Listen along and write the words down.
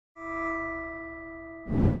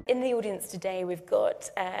In the audience today, we've got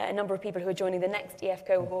a number of people who are joining the next EF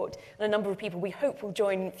cohort and a number of people we hope will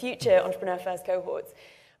join future Entrepreneur First cohorts.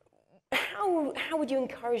 How would you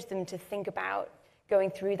encourage them to think about going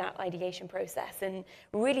through that ideation process and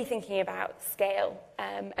really thinking about scale?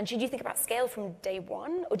 And should you think about scale from day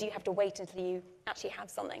one, or do you have to wait until you actually have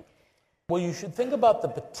something? Well, you should think about the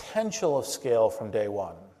potential of scale from day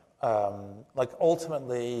one. Like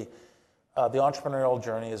ultimately, the entrepreneurial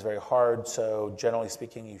journey is very hard, so generally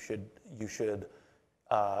speaking, you should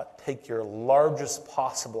take your largest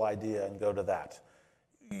possible idea and go to that.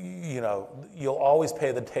 You know, you'll always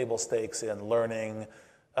pay the table stakes in learning,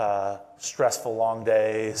 stressful long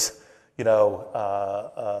days, you know,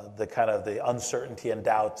 the kind of the uncertainty and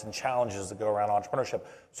doubts and challenges that go around entrepreneurship.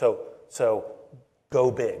 So go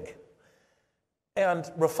big. And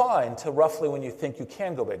refine to roughly when you think you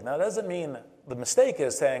can go big. Now, that doesn't mean the mistake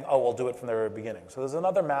is saying, oh, we'll do it from the very beginning. So there's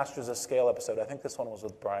another Masters of Scale episode. I think this one was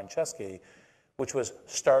with Brian Chesky, which was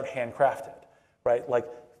start handcrafted, right? Like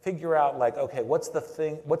figure out like, okay, what's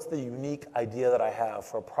the unique idea that I have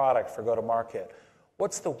for a product, for go-to-market?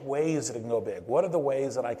 What's the ways that it can go big? What are the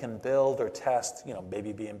ways that I can build or test, you know,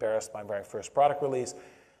 maybe be embarrassed by my very first product release,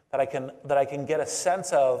 that I can get a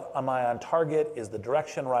sense of, am I on target? Is the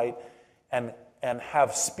direction right? And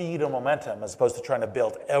have speed and momentum as opposed to trying to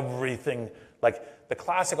build everything. Like the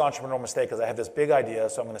classic entrepreneurial mistake is I have this big idea,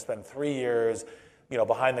 so I'm going to spend 3 years, you know,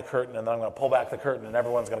 behind the curtain, and then I'm going to pull back the curtain, and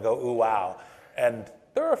everyone's going to go, ooh, wow. And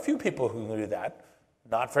there are a few people who can do that,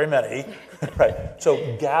 not very many, right?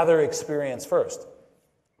 So gather experience first.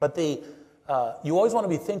 But you always want to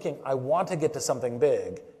be thinking, I want to get to something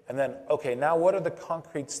big, and then, okay, now what are the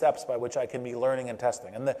concrete steps by which I can be learning and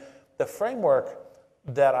testing? And the framework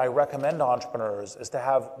that I recommend to entrepreneurs is to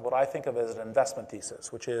have what I think of as an investment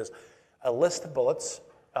thesis, which is a list of bullets,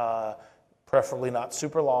 preferably not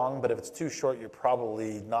super long, but if it's too short, you're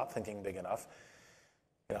probably not thinking big enough.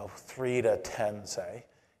 You know, 3 to 10, say.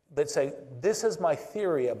 That say, this is my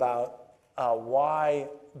theory about why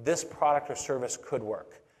this product or service could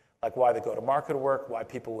work. Like why the go-to-market would work, why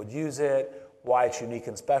people would use it, why it's unique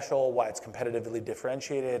and special, why it's competitively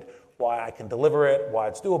differentiated, why I can deliver it, why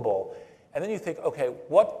it's doable. And then you think, okay,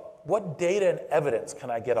 what data and evidence can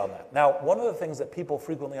I get on that? Now, one of the things that people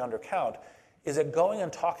frequently undercount is that going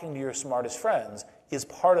and talking to your smartest friends is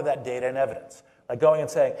part of that data and evidence. Like going and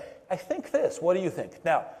saying, I think this, what do you think?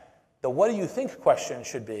 Now, the what do you think question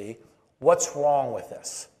should be, what's wrong with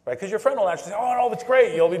this? Right? Because your friend will actually say, oh, no, it's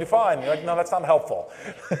great, you'll be fine. You're like, no, that's not helpful,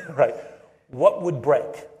 right? What would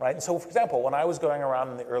break, right? And so, for example, when I was going around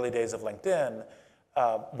in the early days of LinkedIn,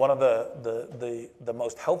 one of the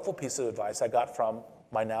most helpful pieces of advice I got from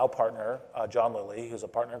my now partner, John Lilly, who's a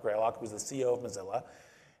partner at Greylock, who's the CEO of Mozilla,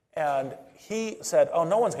 and he said, oh,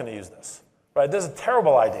 no one's going to use this, right? This is a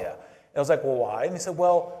terrible idea. And I was like, well, why? And he said,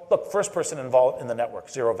 well, look, first person involved in the network,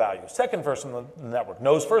 zero value. Second person in the network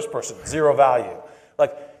knows first person, zero value.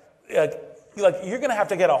 Like you're going to have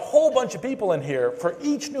to get a whole bunch of people in here for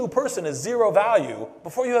each new person is zero value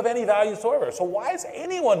before you have any value whatsoever. So why is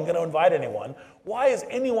anyone going to invite anyone? Why is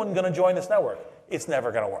anyone going to join this network? It's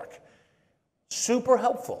never going to work. Super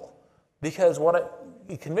helpful, because what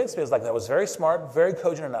he convinced me is like that was very smart, very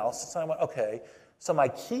cogent analysis. And I went, okay, so the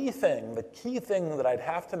key thing that I'd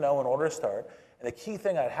have to know in order to start, and the key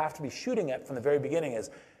thing I'd have to be shooting at from the very beginning is,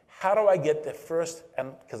 how do I get the first,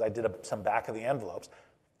 and because I did some back of the envelopes,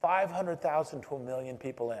 500,000 to 1 million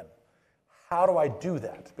people in. How do I do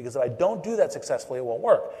that? Because if I don't do that successfully, it won't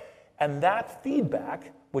work. And that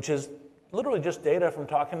feedback, which is literally just data from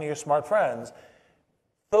talking to your smart friends,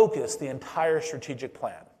 focus the entire strategic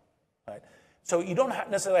plan, right? So you don't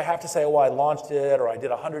necessarily have to say, oh, I launched it, or I did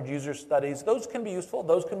 100 user studies. Those can be useful.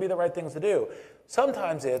 Those can be the right things to do.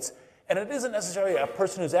 Sometimes and it isn't necessarily a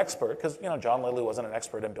person who's expert, because John Lilly wasn't an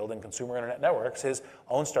expert in building consumer internet networks. His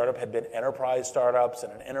own startup had been enterprise startups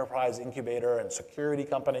and an enterprise incubator and security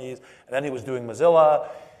companies, and then he was doing Mozilla.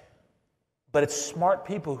 But it's smart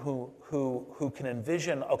people who can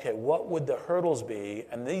envision, okay, what would the hurdles be?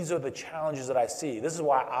 And these are the challenges that I see. This is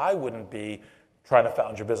why I wouldn't be trying to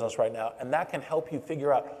found your business right now. And that can help you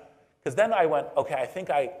figure out, because then I went, okay, I think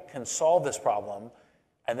I can solve this problem,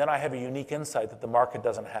 and then I have a unique insight that the market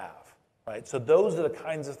doesn't have. Right? So those are the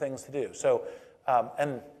kinds of things to do. So,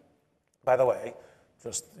 and by the way,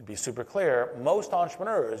 just to be super clear, most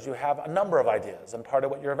entrepreneurs, you have a number of ideas and part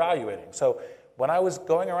of what you're evaluating. So when I was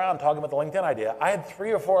going around talking about the LinkedIn idea, I had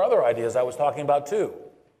 3 or 4 other ideas I was talking about too.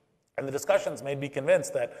 And the discussions made me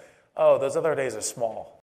convinced that, oh, those other ideas are small.